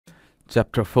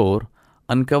Chapter 4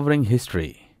 Uncovering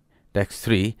History. Text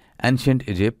 3 Ancient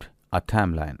Egypt, a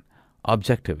Timeline.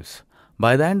 Objectives.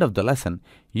 By the end of the lesson,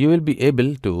 you will be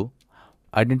able to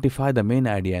identify the main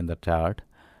idea in the chart,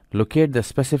 locate the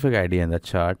specific idea in the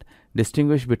chart,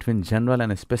 distinguish between general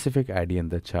and specific idea in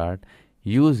the chart,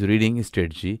 use reading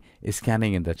strategy,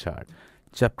 scanning in the chart.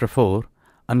 Chapter 4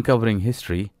 Uncovering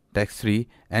History. Text 3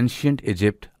 Ancient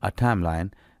Egypt, a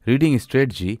Timeline. Reading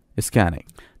strategy, scanning.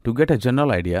 To get a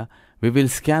general idea, we will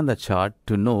scan the chart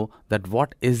to know that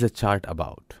what is the chart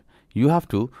about. You have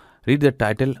to read the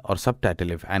title or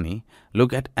subtitle if any,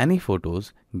 look at any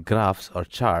photos, graphs or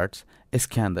charts,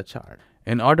 scan the chart.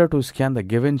 In order to scan the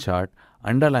given chart,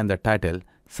 underline the title,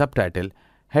 subtitle,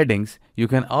 headings. You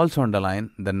can also underline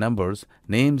the numbers,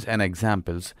 names and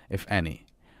examples if any.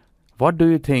 What do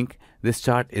you think this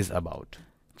chart is about?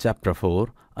 Chapter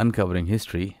 4 Uncovering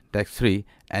History. Text 3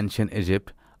 Ancient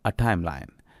Egypt, a Timeline.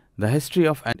 The history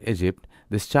of Egypt.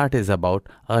 This chart is about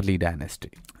early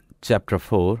dynasty. Chapter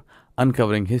 4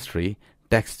 Uncovering History.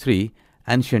 Text 3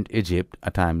 Ancient Egypt, a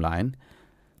Timeline.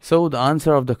 So the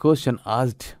answer of the question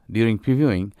asked during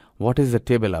previewing, what is the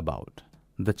table about?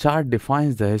 The chart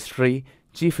defines the history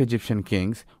chief Egyptian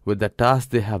kings with the tasks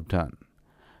they have done.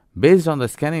 Based on the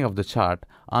scanning of the chart,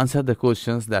 answer the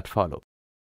questions that follow.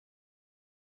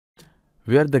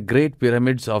 Were the Great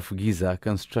Pyramids of Giza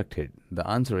constructed? The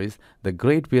answer is the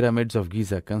Great Pyramids of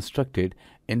Giza constructed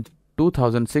in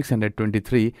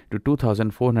 2623 to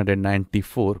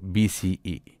 2494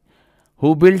 BCE.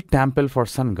 Who built temple for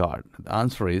sun god? The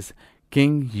answer is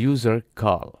King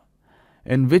User-Kal.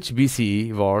 In which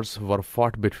BCE wars were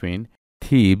fought between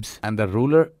Thebes and the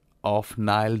ruler of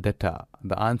Nile Delta?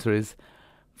 The answer is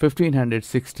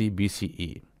 1560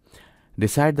 BCE.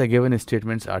 Decide the given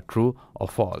statements are true or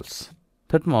false.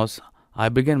 Thutmose, I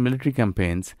began military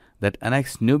campaigns that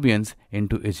annexed Nubians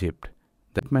into Egypt.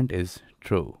 The statement is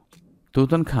true.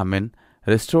 Tutankhamen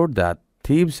restored the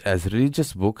Thebes as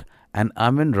religious book and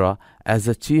Amun-Ra as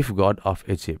the chief god of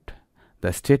Egypt.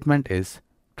 The statement is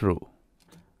true.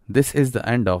 This is the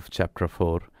end of Chapter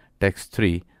 4, Text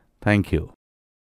 3. Thank you.